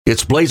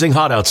It's blazing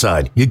hot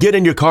outside. You get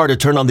in your car to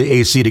turn on the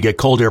AC to get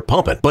cold air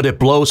pumping, but it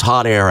blows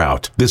hot air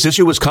out. This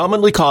issue is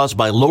commonly caused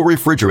by low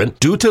refrigerant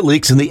due to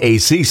leaks in the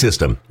AC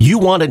system. You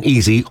want an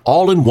easy,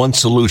 all-in-one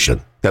solution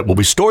that will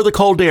restore the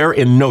cold air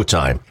in no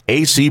time.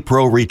 AC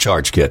Pro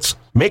Recharge Kits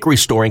make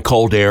restoring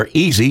cold air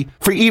easy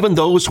for even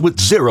those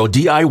with zero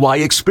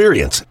DIY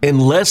experience in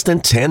less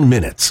than 10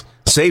 minutes.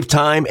 Save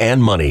time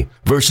and money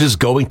versus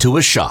going to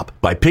a shop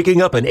by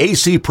picking up an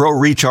AC Pro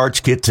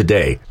Recharge Kit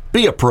today.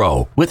 Be a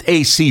pro with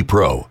AC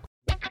Pro.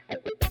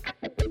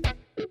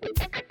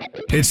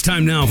 It's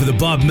time now for the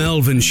Bob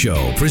Melvin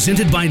Show,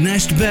 presented by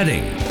Nest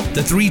Bedding.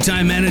 The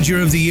 3-time Manager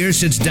of the Year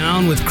sits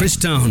down with Chris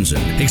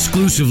Townsend,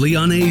 exclusively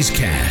on A's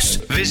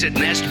Cast. Visit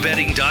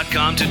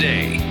nestbedding.com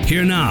today.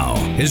 Here now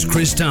is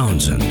Chris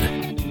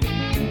Townsend.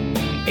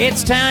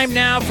 It's time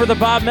now for the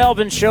Bob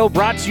Melvin Show,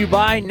 brought to you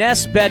by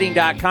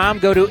nestbedding.com.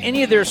 Go to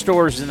any of their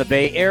stores in the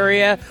Bay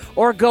Area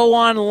or go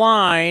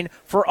online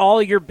for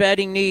all your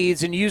bedding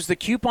needs and use the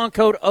coupon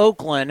code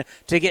Oakland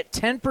to get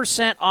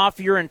 10% off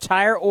your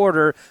entire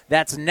order.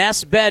 That's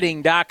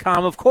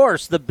nestbedding.com. Of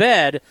course, the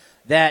bed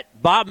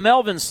that Bob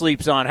Melvin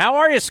sleeps on. How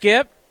are you,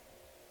 Skip?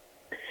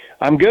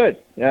 I'm good.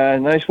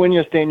 Nice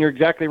win, Stan. You're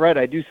exactly right.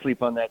 I do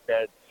sleep on that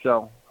bed,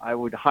 so I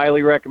would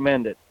highly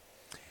recommend it.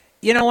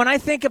 You know, when I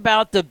think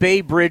about the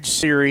Bay Bridge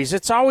Series,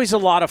 it's always a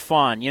lot of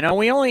fun. You know,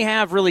 we only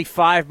have really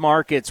 5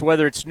 markets,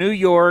 whether it's New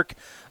York,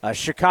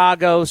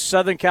 Chicago,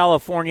 Southern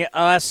California,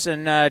 us,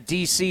 and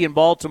D.C. and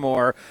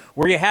Baltimore,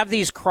 where you have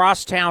these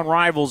crosstown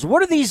rivals.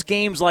 What are these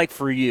games like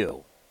for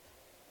you?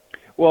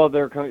 Well,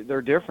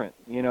 they're different.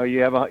 You know, you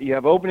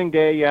have opening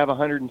day, you have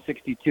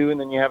 162, and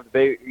then you have the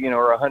Bay,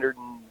 or 100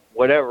 and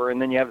whatever,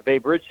 and then you have the Bay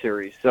Bridge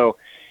Series. So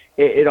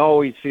it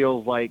always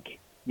feels like,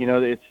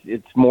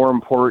 it's more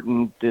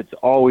important. It's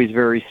always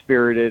very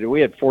spirited. We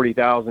had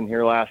 40,000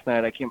 here last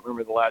night. I can't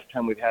remember the last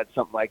time we've had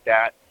something like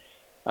that.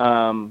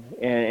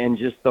 And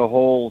just the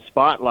whole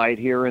spotlight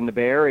here in the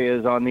Bay Area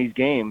is on these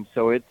games.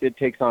 So it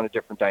takes on a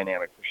different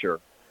dynamic for sure.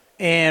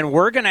 And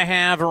we're going to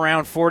have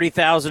around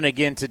 40,000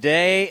 again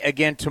today,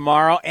 again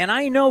tomorrow. And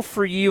I know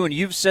for you, and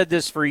you've said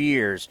this for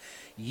years,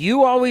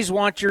 you always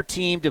want your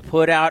team to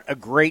put out a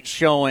great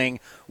showing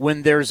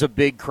when there's a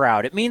big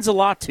crowd. It means a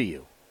lot to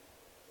you.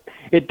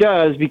 It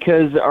does,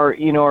 because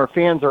our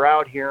fans are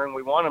out here, and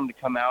we want them to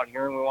come out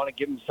here, and we want to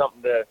give them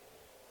something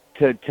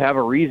to have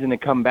a reason to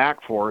come back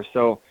for.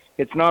 So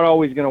it's not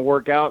always going to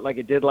work out like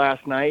it did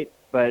last night,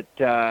 but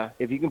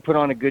if you can put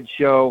on a good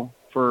show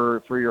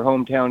for your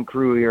hometown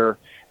crew here,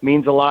 it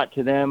means a lot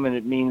to them, and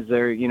it means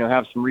they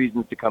have some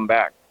reasons to come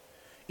back.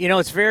 You know,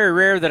 it's very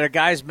rare that a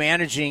guy's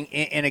managing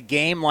in a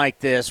game like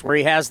this where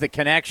he has the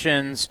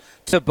connections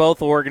to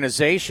both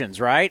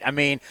organizations, right? I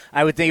mean,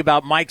 I would think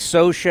about Mike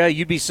Scioscia.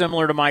 You'd be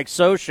similar to Mike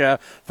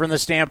Scioscia from the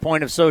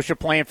standpoint of Scioscia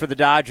playing for the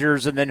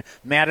Dodgers and then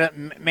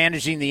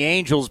managing the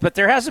Angels, but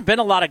there hasn't been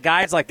a lot of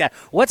guys like that.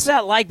 What's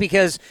that like?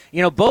 Because,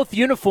 both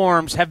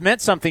uniforms have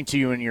meant something to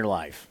you in your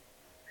life.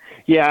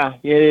 Yeah,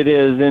 it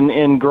is.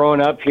 And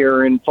growing up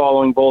here and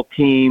following both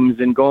teams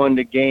and going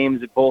to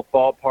games at both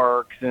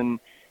ballparks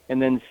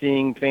and then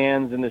seeing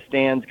fans in the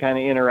stands kind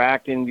of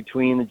interacting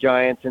between the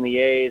Giants and the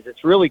A's,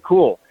 it's really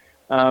cool.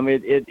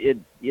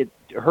 It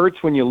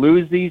hurts when you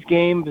lose these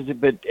games,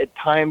 but at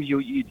times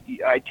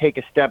I take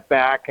a step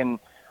back and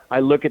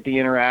I look at the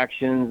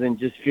interactions and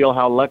just feel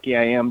how lucky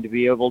I am to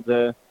be able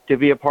to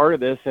be a part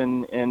of this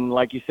and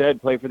like you said,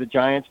 play for the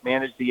Giants,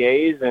 manage the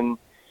A's,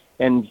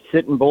 and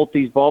sit in both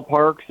these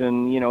ballparks,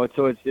 and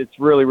it's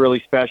really,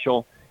 really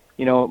special.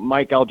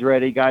 Mike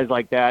Aldrete, guys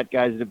like that,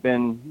 guys that have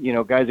been,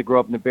 guys that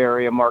grew up in the Bay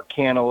Area. Mark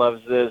Canha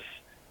loves this.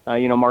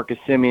 Marcus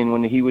Semien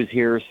when he was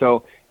here.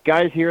 So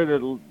guys here that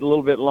a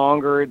little bit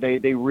longer,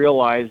 they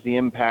realize the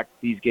impact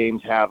these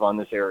games have on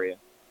this area.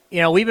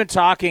 We've been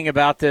talking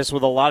about this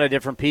with a lot of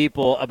different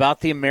people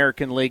about the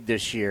American League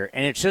this year,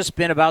 and it's just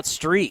been about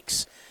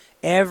streaks.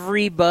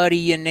 Everybody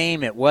you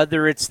name it,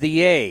 whether it's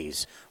the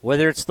A's,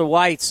 whether it's the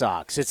White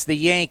Sox, it's the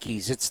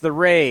Yankees, it's the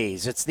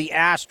Rays, it's the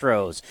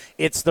Astros,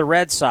 it's the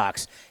Red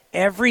Sox.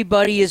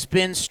 Everybody has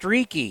been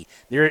streaky.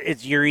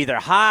 You're either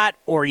hot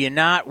or you're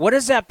not. What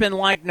has that been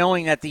like,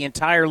 knowing that the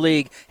entire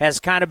league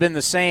has kind of been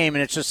the same,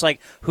 and it's just like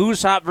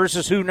who's hot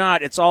versus who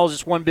not? It's all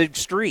just one big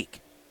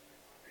streak.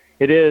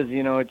 It is.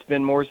 It's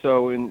been more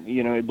so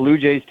in Blue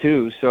Jays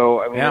too.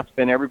 So It's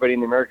been everybody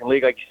in the American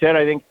League. Like you said,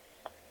 I think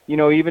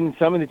even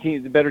some of the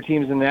better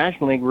teams in the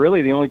National League,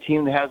 really the only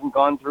team that hasn't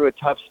gone through a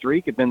tough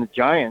streak have been the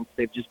Giants.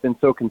 They've just been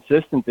so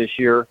consistent this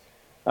year.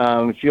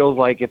 It feels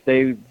like if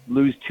they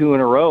lose 2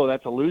 in a row,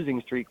 that's a losing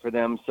streak for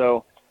them.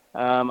 So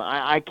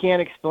I can't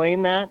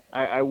explain that.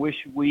 I wish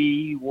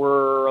we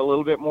were a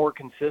little bit more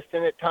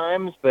consistent at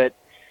times, but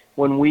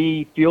when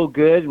we feel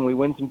good and we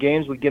win some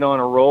games, we get on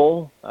a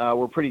roll.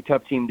 We're a pretty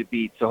tough team to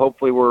beat. So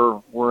hopefully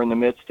we're in the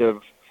midst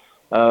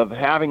of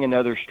having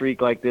another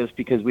streak like this,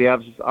 because we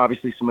have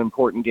obviously some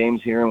important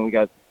games here, and we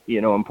got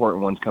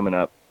important ones coming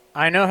up.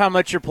 I know how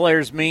much your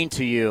players mean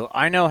to you.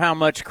 I know how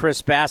much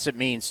Chris Bassitt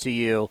means to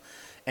you.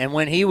 And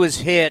when he was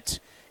hit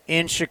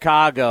in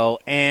Chicago,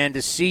 and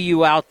to see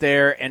you out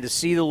there and to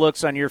see the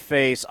looks on your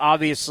face,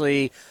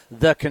 obviously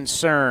the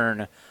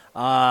concern.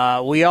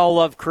 We all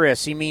love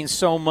Chris. He means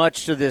so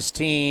much to this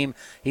team.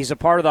 He's a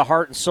part of the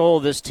heart and soul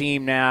of this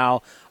team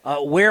now.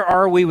 Where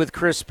are we with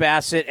Chris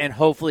Bassitt, and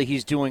hopefully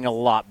he's doing a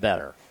lot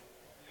better?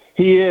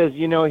 He is.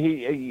 You know,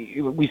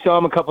 we saw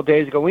him a couple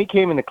days ago. When he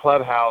came in the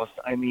clubhouse,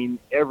 I mean,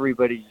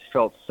 everybody just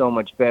felt so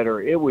much better.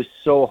 It was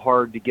so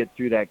hard to get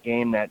through that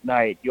game that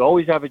night. You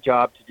always have a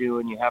job to do,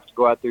 and you have to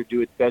go out there and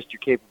do it the best your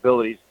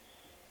capabilities.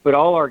 But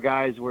all our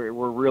guys were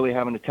really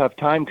having a tough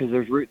time because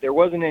there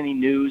wasn't any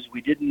news.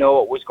 We didn't know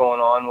what was going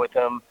on with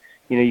him.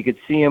 You know, you could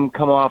see him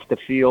come off the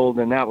field,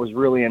 and that was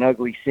really an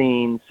ugly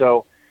scene.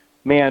 So,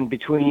 man,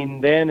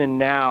 between then and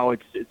now,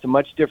 it's a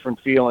much different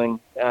feeling.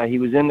 He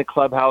was in the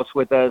clubhouse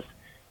with us.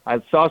 I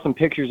saw some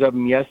pictures of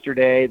him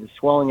yesterday. The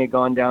swelling had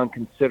gone down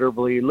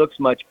considerably. He looks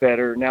much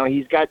better. Now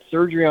he's got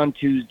surgery on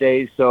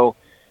Tuesday, so,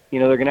 you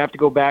know, they're going to have to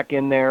go back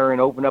in there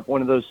and open up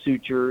one of those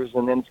sutures,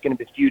 and then it's going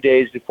to be a few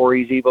days before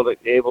he's able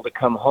to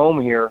come home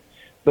here.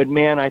 But,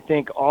 man, I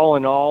think all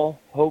in all,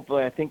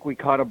 hopefully I think we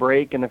caught a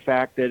break in the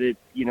fact that it,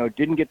 you know,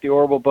 didn't get the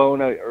orbital bone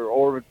or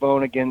orbit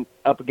bone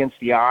up against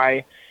the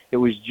eye. It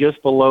was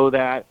just below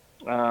that.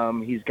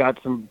 He's got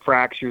some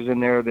fractures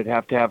in there that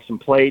have to have some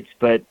plates,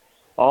 but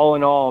all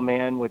in all,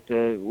 man, with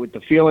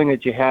the feeling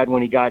that you had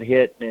when he got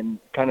hit and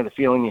kind of the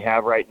feeling you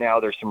have right now,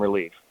 there's some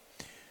relief.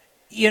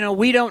 You know,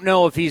 we don't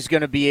know if he's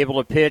going to be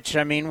able to pitch.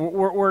 I mean,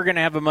 we're going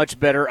to have a much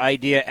better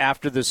idea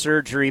after the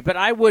surgery, but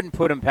I wouldn't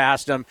put him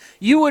past him.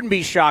 You wouldn't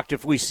be shocked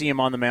if we see him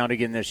on the mound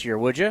again this year,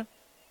 would you?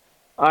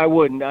 I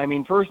wouldn't. I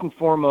mean, first and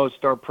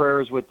foremost, our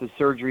prayers with the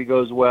surgery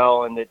goes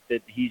well and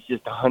that he's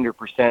just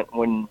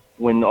 100%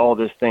 when all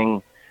this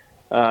thing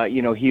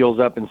heals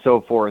up and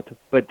so forth.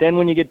 But then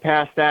when you get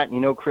past that, and you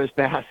know Chris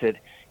Bassitt,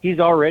 he's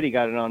already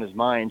got it on his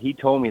mind. He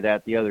told me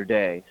that the other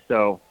day.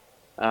 So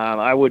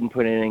I wouldn't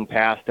put anything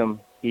past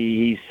him.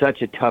 He's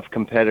such a tough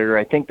competitor.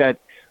 I think that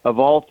of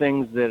all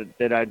things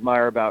that I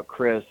admire about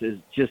Chris is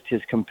just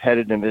his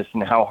competitiveness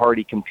and how hard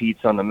he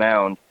competes on the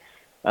mound.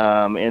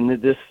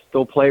 And this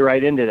will play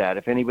right into that.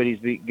 If anybody's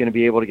going to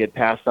be able to get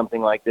past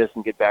something like this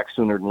and get back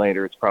sooner than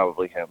later, it's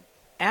probably him.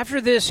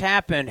 After this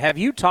happened, have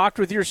you talked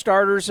with your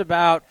starters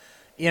about,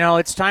 you know,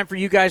 it's time for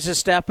you guys to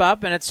step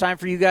up, and it's time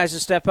for you guys to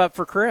step up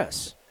for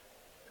Chris?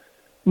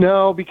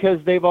 No, because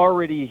they've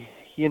already,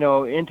 you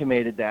know,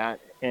 intimated that,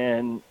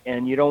 and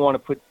you don't want to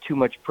put too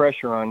much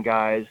pressure on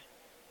guys.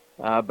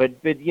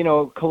 But you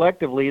know,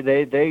 collectively,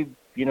 they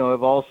you know,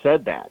 have all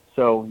said that.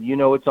 So, you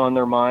know, it's on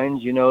their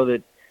minds. You know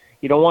that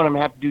you don't want them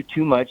to have to do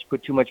too much,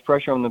 put too much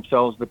pressure on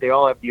themselves, but they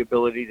all have the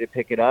ability to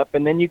pick it up.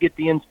 And then you get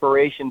the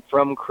inspiration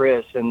from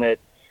Chris and that,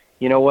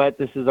 you know what,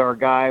 this is our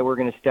guy. We're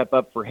going to step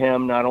up for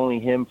him, not only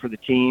him, for the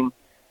team.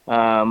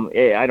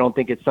 I don't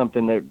think it's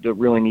something that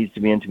really needs to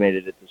be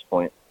intimated at this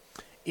point.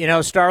 You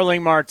know,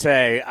 Starling Marte,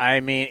 I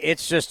mean,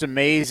 it's just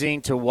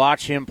amazing to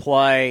watch him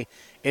play.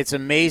 It's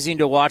amazing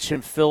to watch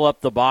him fill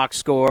up the box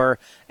score.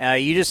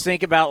 You just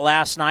think about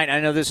last night. I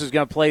know this is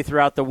going to play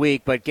throughout the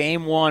week, but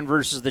Game 1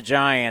 versus the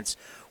Giants,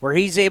 where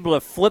he's able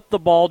to flip the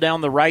ball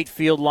down the right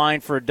field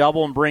line for a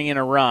double and bring in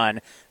a run,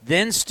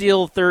 then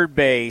steal third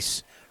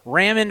base,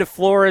 ram into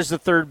Flores, the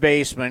third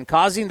baseman,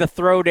 causing the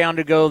throw down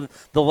to go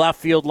the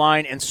left field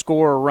line and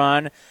score a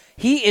run.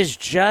 He is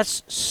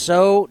just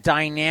so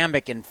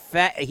dynamic, and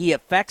he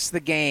affects the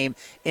game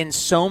in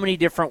so many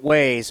different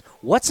ways.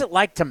 What's it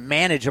like to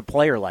manage a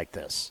player like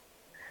this?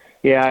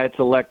 Yeah, it's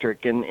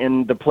electric,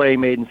 and the play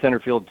made in center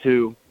field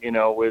too, you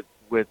know,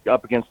 with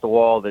up against the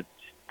wall that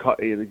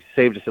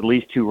saved us at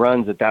least 2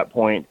 runs at that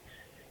point.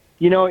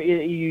 You know,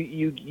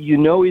 you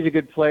know he's a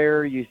good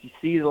player. You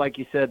see, like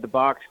you said, the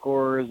box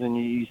scores, and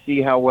you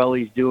see how well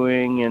he's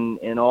doing,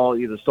 and all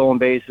the stolen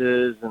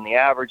bases and the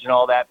average and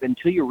all that. But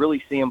until you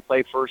really see him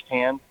play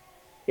firsthand,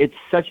 it's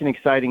such an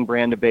exciting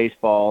brand of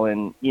baseball.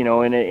 And you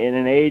know, in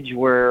an age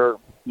where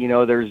you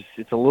know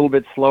it's a little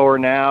bit slower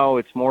now.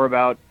 It's more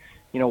about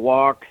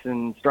walks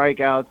and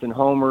strikeouts and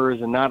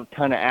homers and not a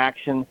ton of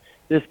action.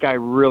 This guy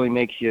really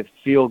makes you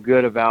feel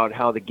good about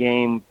how the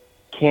game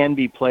can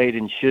be played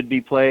and should be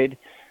played.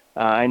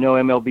 I know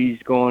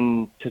MLB's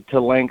going to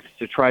lengths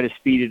to try to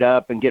speed it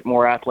up and get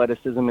more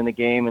athleticism in the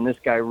game, and this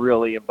guy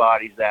really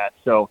embodies that.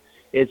 So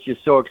it's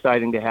just so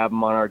exciting to have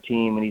him on our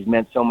team, and he's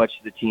meant so much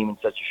to the team in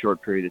such a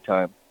short period of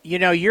time. You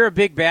know, you're a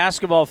big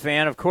basketball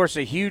fan, of course,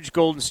 a huge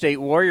Golden State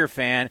Warrior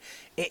fan.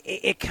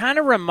 It kind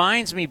of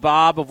reminds me,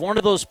 Bob, of one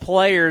of those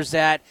players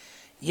that,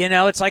 you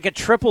know, it's like a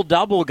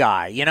triple-double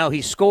guy. You know,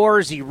 he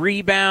scores, he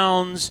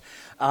rebounds,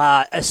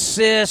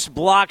 assists,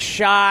 blocks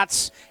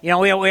shots. You know,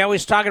 we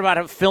always talk about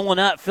him filling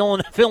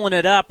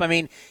it up. I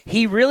mean,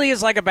 he really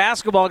is like a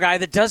basketball guy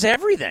that does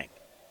everything.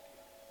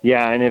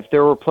 Yeah, and if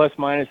there were plus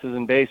minuses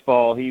in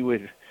baseball, he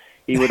would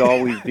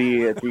always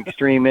be at the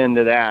extreme end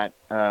of that.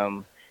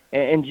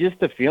 And just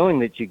the feeling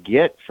that you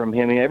get from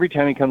him. I mean, every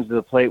time he comes to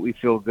the plate, we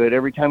feel good.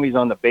 Every time he's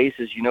on the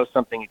bases, you know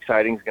something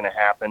exciting is going to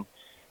happen.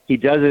 He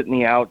does it in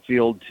the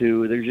outfield,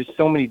 too. There's just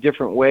so many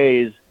different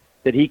ways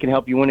that he can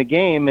help you win a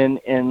game.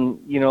 And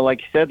like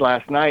you said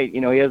last night, he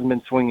hasn't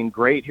been swinging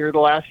great here the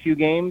last few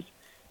games,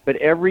 but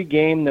every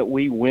game that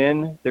we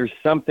win, there's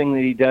something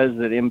that he does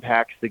that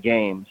impacts the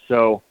game.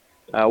 So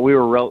we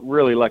were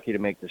really lucky to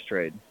make this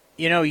trade.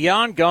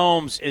 Yan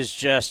Gomes is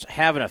just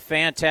having a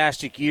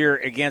fantastic year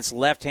against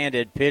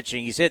left-handed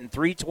pitching. He's hitting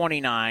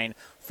 .329,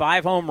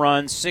 5 home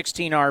runs,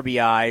 16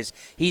 RBIs.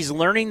 He's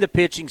learning the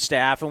pitching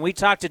staff, and we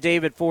talked to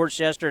David Force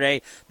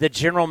yesterday, the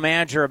general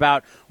manager,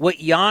 about what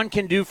Yan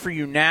can do for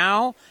you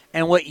now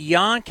and what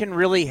Yan can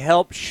really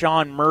help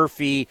Sean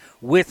Murphy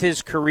with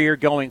his career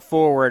going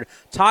forward.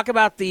 Talk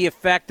about the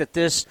effect that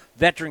this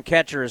veteran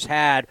catcher has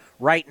had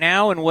right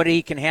now and what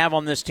he can have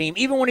on this team,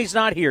 even when he's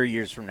not here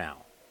years from now.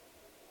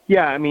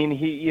 Yeah, I mean,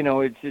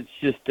 it's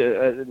just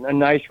a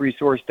nice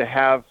resource to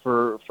have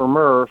for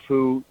Murph,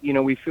 who,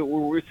 we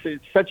feel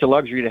it's such a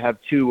luxury to have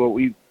two what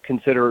we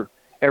consider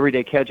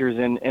everyday catchers.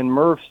 And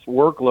Murph's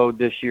workload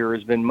this year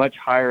has been much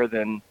higher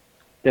than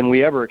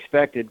we ever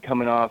expected,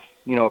 coming off,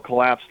 a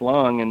collapsed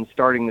lung and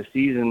starting the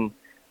season,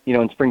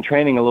 in spring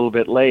training a little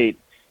bit late.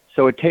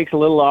 So it takes a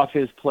little off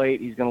his plate.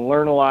 He's going to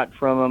learn a lot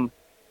from him.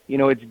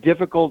 It's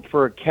difficult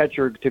for a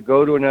catcher to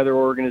go to another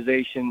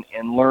organization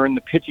and learn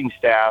the pitching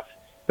staff,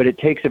 but it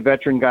takes a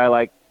veteran guy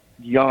like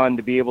Yan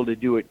to be able to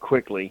do it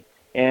quickly.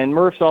 And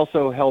Murph's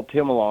also helped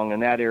him along in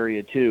that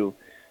area too.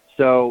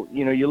 So,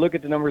 you look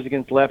at the numbers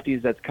against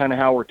lefties, that's kind of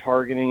how we're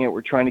targeting it.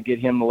 We're trying to get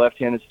him the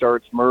left-handed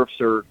starts. Murph's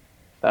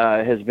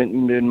has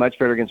been much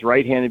better against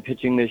right-handed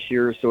pitching this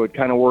year, so it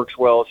kind of works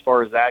well as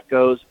far as that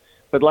goes.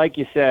 But like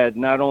you said,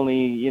 not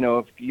only,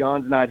 if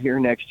Yan's not here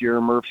next year,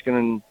 Murph's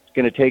going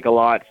to take a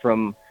lot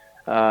from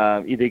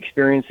the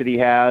experience that he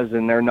has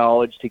and their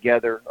knowledge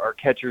together. Our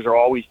catchers are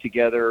always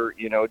together,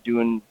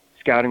 doing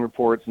scouting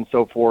reports and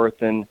so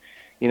forth. And,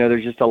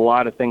 there's just a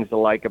lot of things to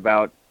like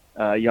about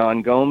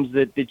Yan Gomes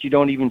that you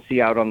don't even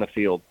see out on the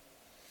field.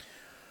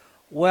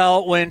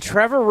 Well, when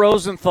Trevor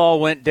Rosenthal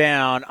went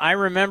down, I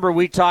remember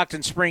we talked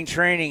in spring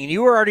training, and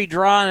you were already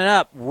drawing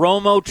up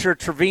Romo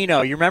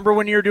Trevino. You remember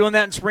when you were doing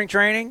that in spring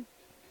training?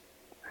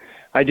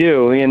 I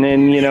do. And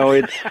then,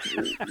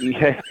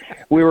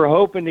 we were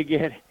hoping to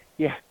get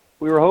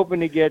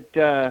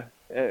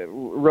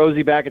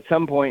Rosie back at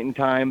some point in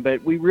time,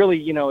 but we really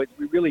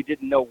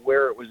didn't know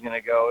where it was going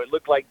to go. It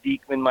looked like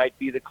Diekman might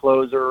be the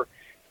closer.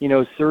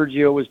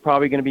 Sergio was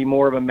probably going to be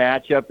more of a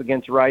matchup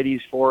against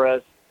righties for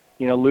us.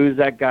 Lose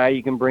that guy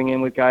you can bring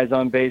in with guys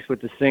on base with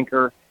the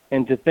sinker.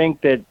 And to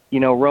think that,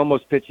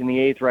 Romo's pitching the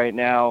eighth right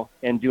now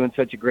and doing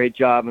such a great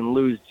job, and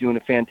Lou's doing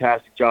a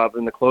fantastic job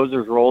in the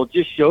closer's role, it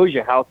just shows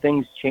you how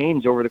things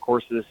change over the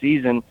course of the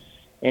season.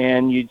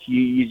 And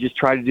you just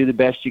try to do the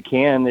best you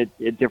can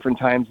at different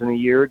times in the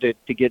year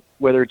to get,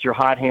 whether it's your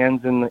hot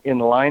hands in the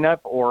lineup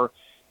or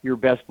your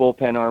best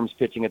bullpen arms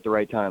pitching at the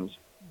right times.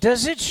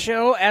 Does it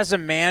show as a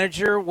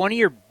manager one of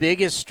your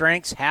biggest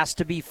strengths has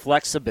to be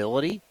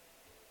flexibility?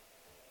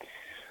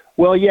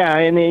 Well, yeah,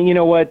 and you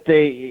know what?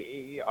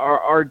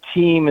 Our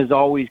team has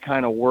always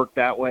kind of worked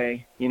that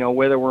way.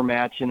 Whether we're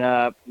matching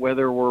up,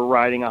 whether we're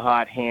riding a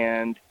hot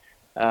hand.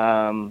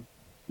 So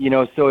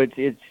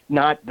it's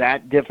not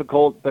that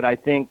difficult, but I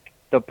think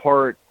the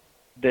part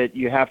that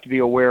you have to be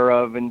aware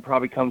of, and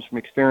probably comes from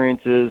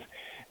experience, is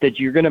that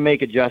you're going to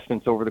make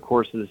adjustments over the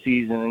course of the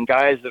season, and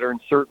guys that are in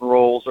certain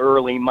roles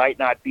early might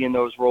not be in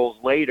those roles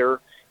later,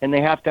 and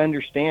they have to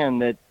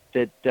understand that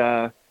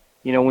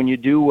when you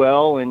do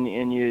well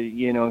and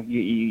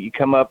you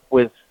come up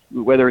with,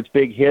 whether it's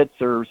big hits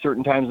or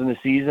certain times in the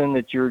season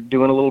that you're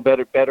doing a little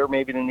better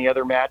maybe than the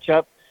other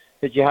matchup,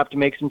 that you have to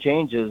make some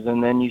changes,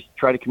 and then you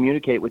try to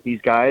communicate with these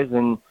guys,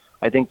 and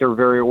I think they're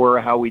very aware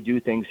of how we do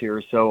things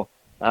here. So,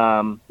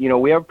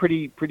 we have a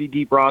pretty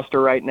deep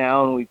roster right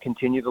now, and we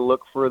continue to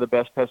look for the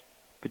best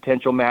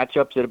potential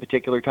matchups at a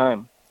particular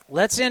time.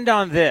 Let's end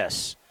on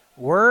this.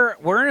 We're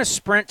in a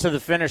sprint to the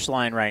finish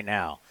line right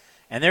now,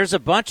 and there's a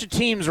bunch of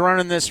teams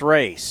running this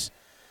race.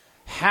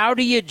 How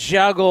do you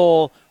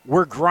juggle,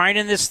 we're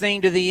grinding this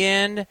thing to the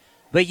end,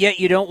 but yet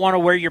you don't want to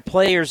wear your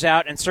players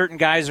out, and certain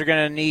guys are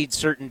going to need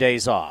certain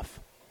days off?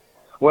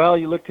 Well,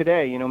 you look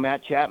today,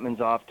 Matt Chapman's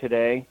off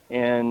today,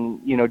 and,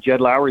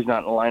 Jed Lowry's not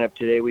in the lineup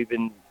today. We've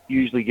been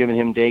usually giving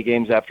him day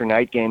games after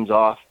night games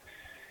off.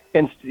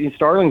 And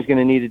Starling's going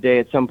to need a day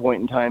at some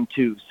point in time,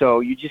 too. So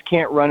you just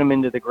can't run him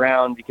into the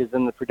ground, because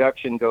then the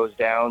production goes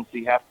down. So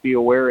you have to be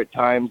aware at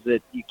times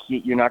that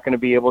you're not going to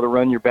be able to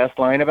run your best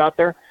lineup out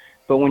there.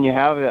 But when you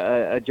have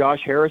a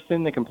Josh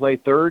Harrison that can play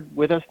third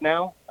with us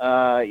now,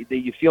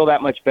 you feel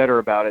that much better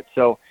about it.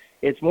 So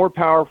it's more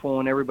powerful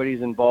when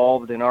everybody's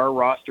involved, and our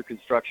roster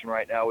construction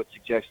right now would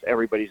suggest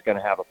everybody's going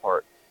to have a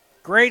part.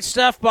 Great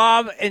stuff,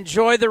 Bob.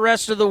 Enjoy the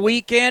rest of the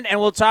weekend, and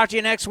we'll talk to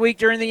you next week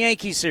during the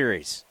Yankee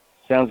series.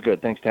 Sounds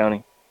good. Thanks,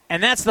 Townie.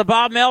 And that's the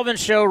Bob Melvin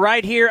Show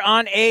right here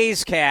on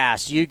A's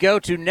Cast. You go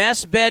to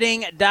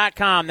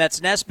nestbetting.com. That's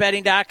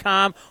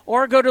nestbetting.com,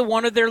 or go to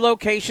one of their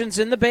locations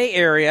in the Bay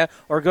Area,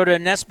 or go to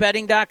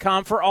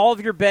nestbetting.com for all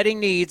of your betting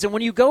needs. And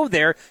when you go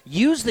there,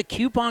 use the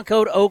coupon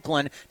code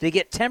Oakland to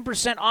get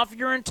 10% off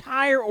your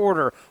entire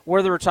order.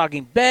 Whether we're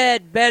talking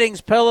bed,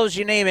 beddings, pillows,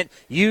 you name it,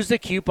 use the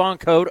coupon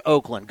code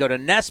Oakland. Go to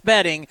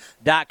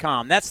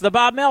nestbetting.com. That's the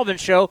Bob Melvin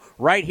Show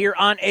right here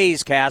on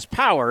A's Cast,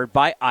 powered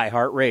by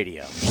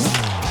iHeartRadio.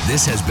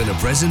 This has been a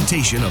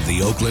presentation of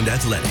the Oakland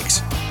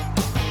Athletics.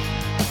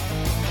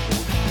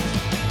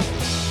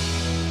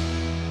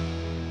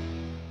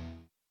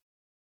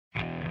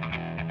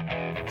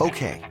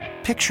 Okay,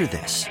 picture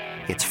this.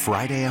 It's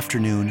Friday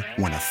afternoon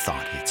when a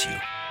thought hits you.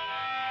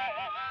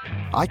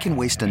 I can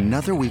waste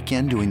another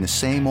weekend doing the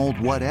same old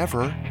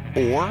whatever,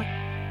 or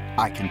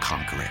I can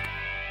conquer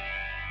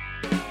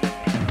it.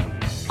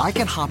 I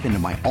can hop into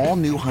my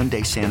all-new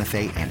Hyundai Santa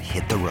Fe and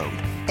hit the road.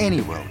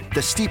 Any road.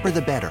 The steeper,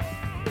 the better.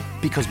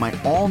 Because my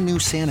all-new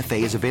Santa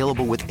Fe is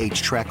available with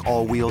H-Track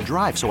all-wheel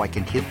drive, so I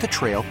can hit the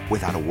trail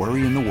without a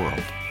worry in the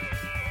world.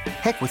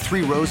 Heck, with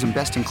 3 rows and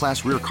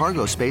best-in-class rear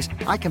cargo space,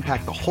 I can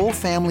pack the whole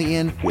family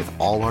in with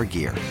all our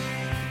gear.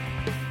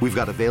 We've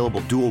got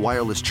available dual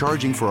wireless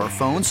charging for our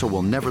phones, so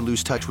we'll never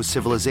lose touch with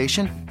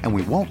civilization, and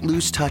we won't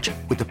lose touch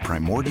with the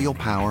primordial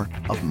power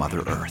of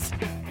Mother Earth.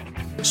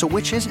 So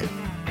which is it?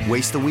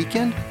 Waste the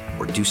weekend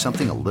or do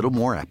something a little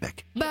more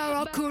epic?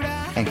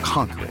 And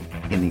conquer it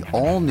in the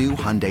all-new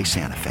Hyundai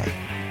Santa Fe.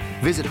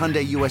 Visit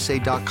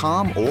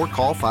HyundaiUSA.com or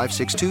call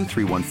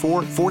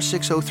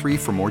 562-314-4603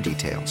 for more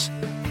details.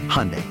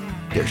 Hyundai,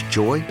 there's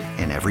joy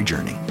in every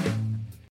journey.